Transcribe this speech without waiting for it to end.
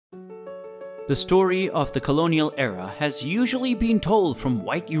The story of the colonial era has usually been told from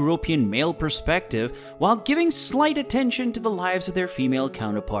white European male perspective while giving slight attention to the lives of their female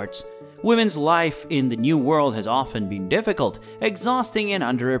counterparts. Women's life in the New World has often been difficult, exhausting, and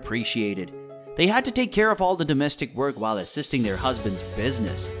underappreciated. They had to take care of all the domestic work while assisting their husband's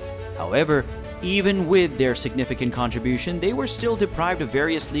business. However, even with their significant contribution, they were still deprived of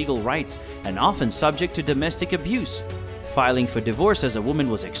various legal rights and often subject to domestic abuse. Filing for divorce as a woman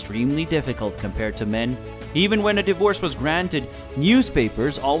was extremely difficult compared to men. Even when a divorce was granted,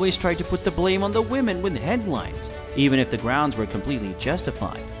 newspapers always tried to put the blame on the women with headlines, even if the grounds were completely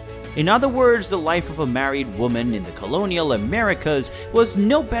justified. In other words, the life of a married woman in the colonial Americas was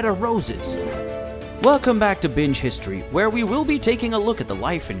no bed of roses. Welcome back to Binge History, where we will be taking a look at the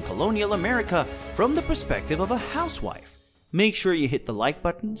life in colonial America from the perspective of a housewife. Make sure you hit the like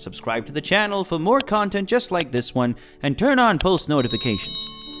button, subscribe to the channel for more content just like this one, and turn on post notifications.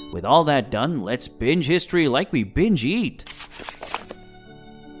 With all that done, let's binge history like we binge eat.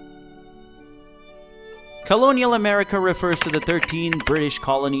 Colonial America refers to the 13 British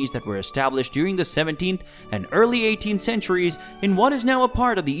colonies that were established during the 17th and early 18th centuries in what is now a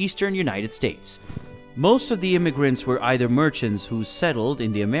part of the eastern United States. Most of the immigrants were either merchants who settled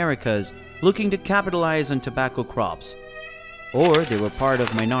in the Americas looking to capitalize on tobacco crops, or they were part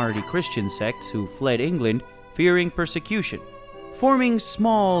of minority Christian sects who fled England fearing persecution, forming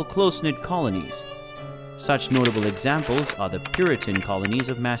small, close-knit colonies. Such notable examples are the Puritan colonies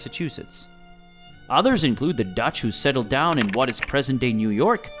of Massachusetts. Others include the Dutch who settled down in what is present-day New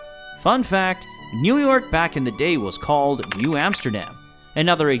York. Fun fact, New York back in the day was called New Amsterdam.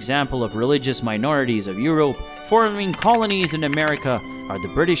 Another example of religious minorities of Europe forming colonies in America are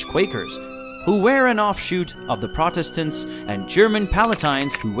the British Quakers, who were an offshoot of the Protestants, and German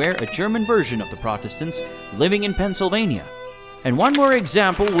Palatines, who were a German version of the Protestants, living in Pennsylvania. And one more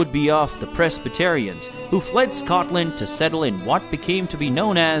example would be of the Presbyterians, who fled Scotland to settle in what became to be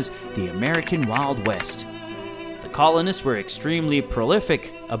known as the American Wild West. The colonists were extremely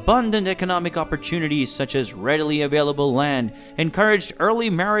prolific. Abundant economic opportunities such as readily available land encouraged early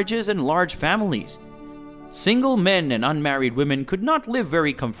marriages and large families. Single men and unmarried women could not live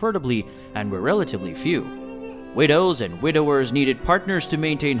very comfortably and were relatively few. Widows and widowers needed partners to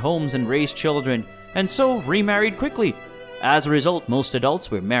maintain homes and raise children, and so remarried quickly. As a result, most adults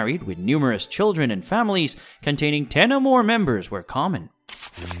were married with numerous children, and families containing 10 or more members were common.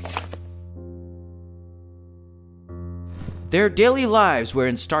 Their daily lives were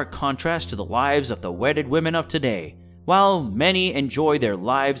in stark contrast to the lives of the wedded women of today. While many enjoy their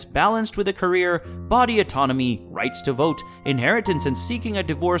lives balanced with a career, body autonomy, rights to vote, inheritance, and seeking a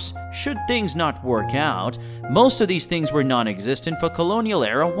divorce should things not work out, most of these things were non-existent for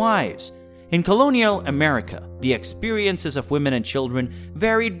colonial-era wives. In colonial America, the experiences of women and children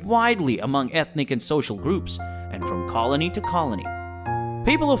varied widely among ethnic and social groups, and from colony to colony.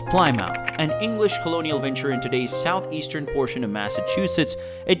 People of Plymouth, an English colonial venture in today's southeastern portion of Massachusetts,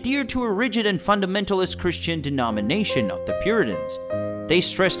 adhered to a rigid and fundamentalist Christian denomination of the Puritans. They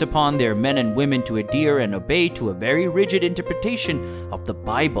stressed upon their men and women to adhere and obey to a very rigid interpretation of the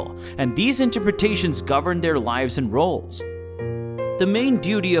Bible, and these interpretations governed their lives and roles. The main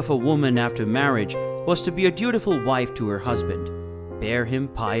duty of a woman after marriage was to be a dutiful wife to her husband, bear him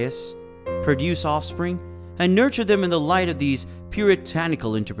pious, produce offspring, and nurture them in the light of these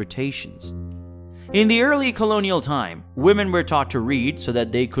puritanical interpretations. In the early colonial time, women were taught to read so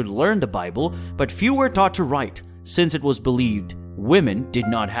that they could learn the Bible, but few were taught to write, since it was believed women did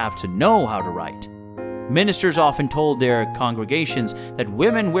not have to know how to write. Ministers often told their congregations that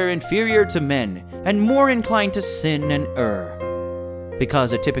women were inferior to men and more inclined to sin and err.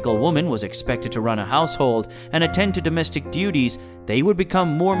 Because a typical woman was expected to run a household and attend to domestic duties, they would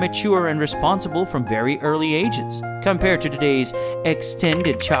become more mature and responsible from very early ages, compared to today's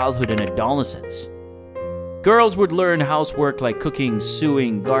extended childhood and adolescence. Girls would learn housework like cooking,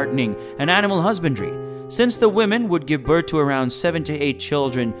 sewing, gardening, and animal husbandry. Since the women would give birth to around 7 to 8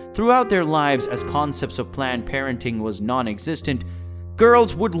 children throughout their lives, as concepts of planned parenting was non-existent,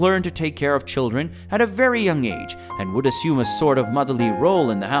 girls would learn to take care of children at a very young age and would assume a sort of motherly role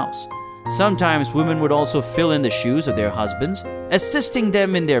in the house. Sometimes women would also fill in the shoes of their husbands, assisting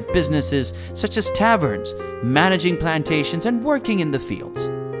them in their businesses such as taverns, managing plantations, and working in the fields.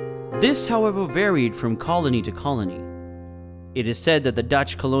 This, however, varied from colony to colony. It is said that the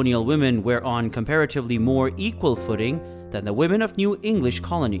Dutch colonial women were on comparatively more equal footing than the women of New English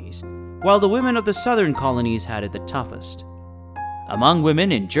colonies, while the women of the southern colonies had it the toughest. Among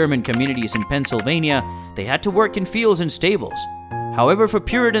women in German communities in Pennsylvania, they had to work in fields and stables. However, for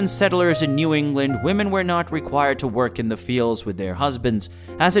Puritan settlers in New England, women were not required to work in the fields with their husbands.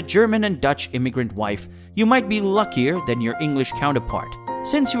 As a German and Dutch immigrant wife, you might be luckier than your English counterpart,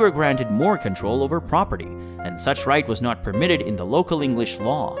 since you were granted more control over property, and such right was not permitted in the local English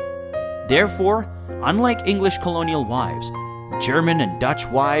law. Therefore, unlike English colonial wives, German and Dutch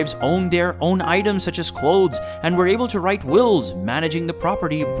wives owned their own items such as clothes and were able to write wills managing the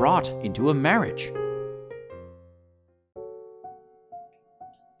property brought into a marriage.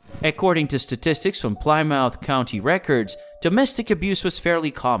 According to statistics from Plymouth County records, domestic abuse was fairly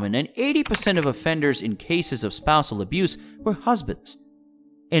common, and 80% of offenders in cases of spousal abuse were husbands.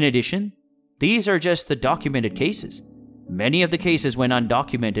 In addition, these are just the documented cases. Many of the cases went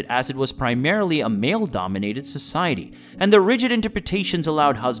undocumented as it was primarily a male-dominated society, and the rigid interpretations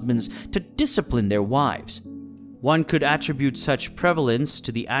allowed husbands to discipline their wives. One could attribute such prevalence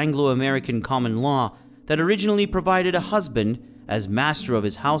to the Anglo-American common law that originally provided a husband as master of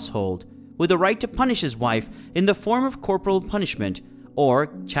his household, with the right to punish his wife in the form of corporal punishment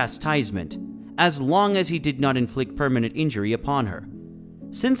or chastisement, as long as he did not inflict permanent injury upon her.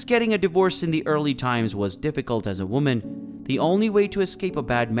 Since getting a divorce in the early times was difficult as a woman, the only way to escape a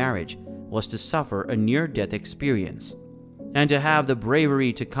bad marriage was to suffer a near-death experience, and to have the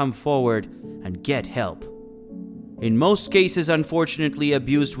bravery to come forward and get help. In most cases, unfortunately,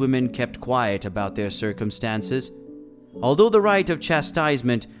 abused women kept quiet about their circumstances. Although the right of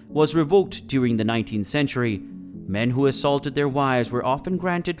chastisement was revoked during the 19th century, men who assaulted their wives were often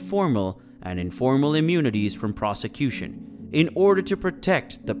granted formal and informal immunities from prosecution in order to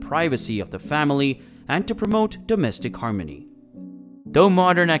protect the privacy of the family and to promote domestic harmony. Though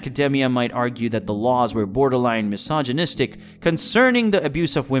modern academia might argue that the laws were borderline misogynistic concerning the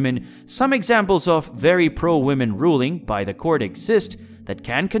abuse of women, some examples of very pro-women ruling by the court exist that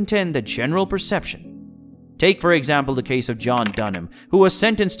can contend the general perception. Take, for example, the case of John Dunham, who was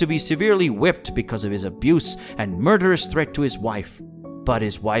sentenced to be severely whipped because of his abuse and murderous threat to his wife. But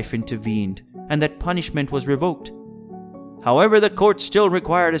his wife intervened, and that punishment was revoked. However, the court still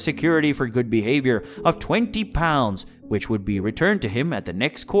required a security for good behavior of £20, which would be returned to him at the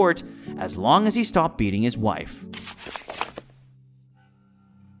next court as long as he stopped beating his wife.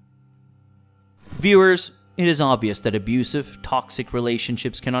 Viewers, it is obvious that abusive, toxic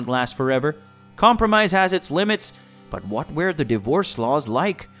relationships cannot last forever. Compromise has its limits, but what were the divorce laws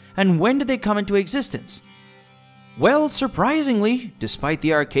like, and when did they come into existence? Well, surprisingly, despite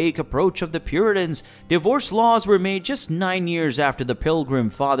the archaic approach of the Puritans, divorce laws were made just 9 years after the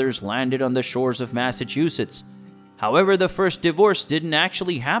Pilgrim Fathers landed on the shores of Massachusetts. However, the first divorce didn't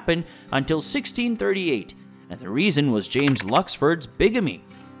actually happen until 1638, and the reason was James Luxford's bigamy.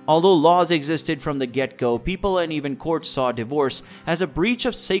 Although laws existed from the get-go, people and even courts saw divorce as a breach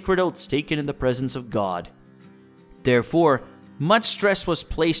of sacred oaths taken in the presence of God. Therefore, much stress was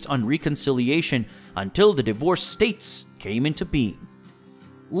placed on reconciliation until the divorce states came into being.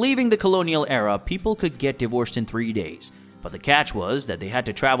 Leaving the colonial era, people could get divorced in 3 days, but the catch was that they had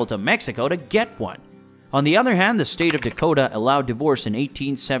to travel to Mexico to get one. On the other hand, the state of Dakota allowed divorce in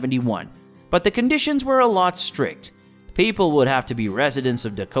 1871, but the conditions were a lot strict. People would have to be residents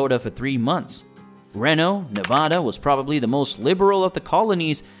of Dakota for 3 months. Reno, Nevada was probably the most liberal of the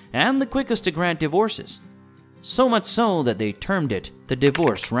colonies and the quickest to grant divorces. So much so that they termed it the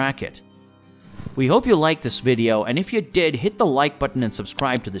divorce racket. We hope you liked this video, and if you did, hit the like button and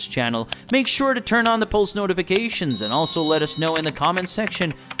subscribe to this channel. Make sure to turn on the post notifications and also let us know in the comments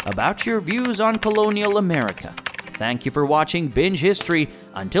section about your views on Colonial America. Thank you for watching Binge History.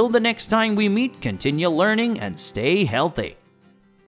 Until the next time we meet, continue learning and stay healthy.